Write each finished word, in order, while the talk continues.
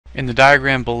In the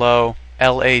diagram below,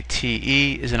 LATE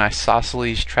is an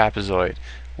isosceles trapezoid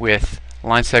with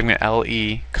line segment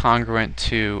LE congruent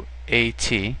to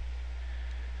AT,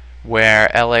 where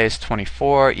LA is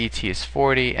 24, ET is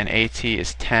 40, and AT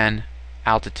is 10.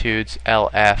 Altitudes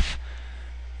LF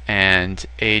and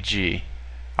AG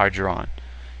are drawn.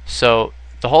 So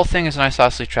the whole thing is an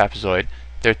isosceles trapezoid.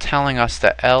 They're telling us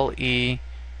that LE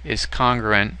is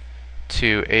congruent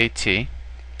to AT,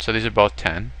 so these are both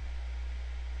 10.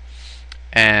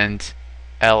 And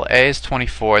LA is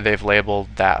 24, they've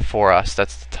labeled that for us,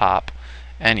 that's the top.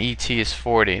 And ET is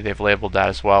 40, they've labeled that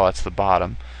as well, that's the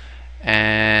bottom.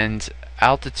 And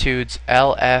altitudes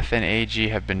LF and AG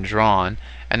have been drawn,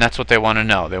 and that's what they want to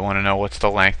know. They want to know what's the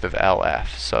length of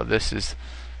LF. So this is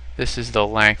the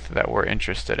length that we're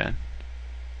interested in.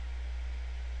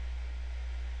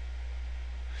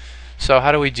 So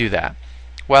how do we do that?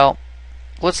 Well,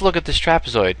 let's look at this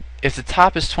trapezoid. If the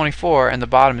top is 24 and the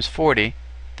bottom is 40,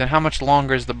 then how much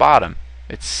longer is the bottom?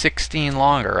 It's 16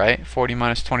 longer, right? 40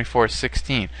 minus 24 is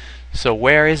 16. So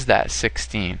where is that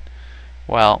 16?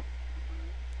 Well,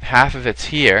 half of it's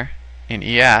here in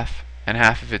EF and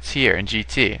half of it's here in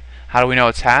GT. How do we know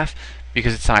it's half?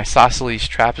 Because it's an isosceles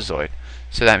trapezoid.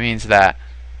 So that means that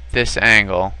this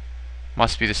angle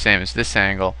must be the same as this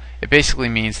angle. It basically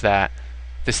means that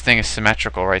this thing is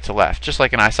symmetrical right to left. Just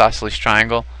like an isosceles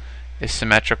triangle is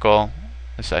symmetrical,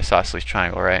 this isosceles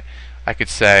triangle, right? I could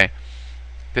say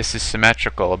this is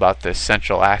symmetrical about this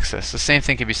central axis. The same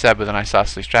thing can be said with an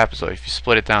isosceles trapezoid. If you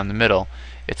split it down the middle,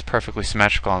 it's perfectly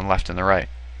symmetrical on the left and the right.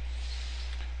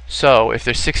 So if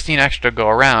there's 16 extra to go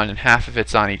around and half of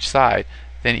it's on each side,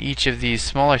 then each of these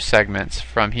smaller segments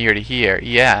from here to here,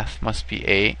 EF must be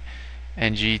 8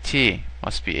 and GT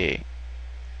must be 8.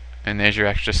 And there's your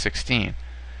extra 16.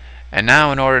 And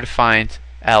now in order to find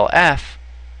LF,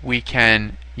 we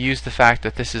can use the fact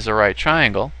that this is a right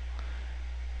triangle,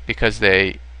 because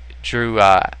they drew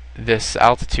this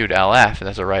altitude LF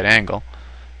as a right angle.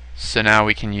 So now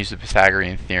we can use the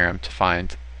Pythagorean theorem to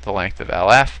find the length of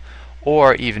LF.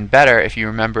 Or even better, if you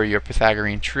remember your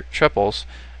Pythagorean triples,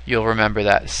 you'll remember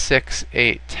that 6,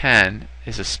 8, 10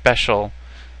 is a special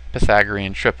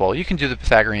Pythagorean triple. You can do the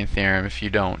Pythagorean theorem if you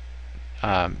don't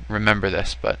remember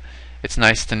this, but it's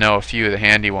nice to know a few of the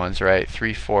handy ones, right?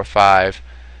 3, 4, 5,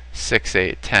 6,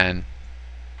 8, 10,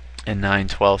 and 9,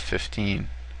 12, 15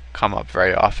 come up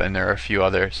very often. There are a few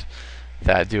others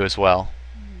that do as well,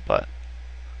 but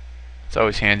it's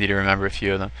always handy to remember a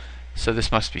few of them. So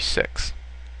this must be 6.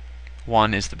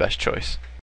 1 is the best choice.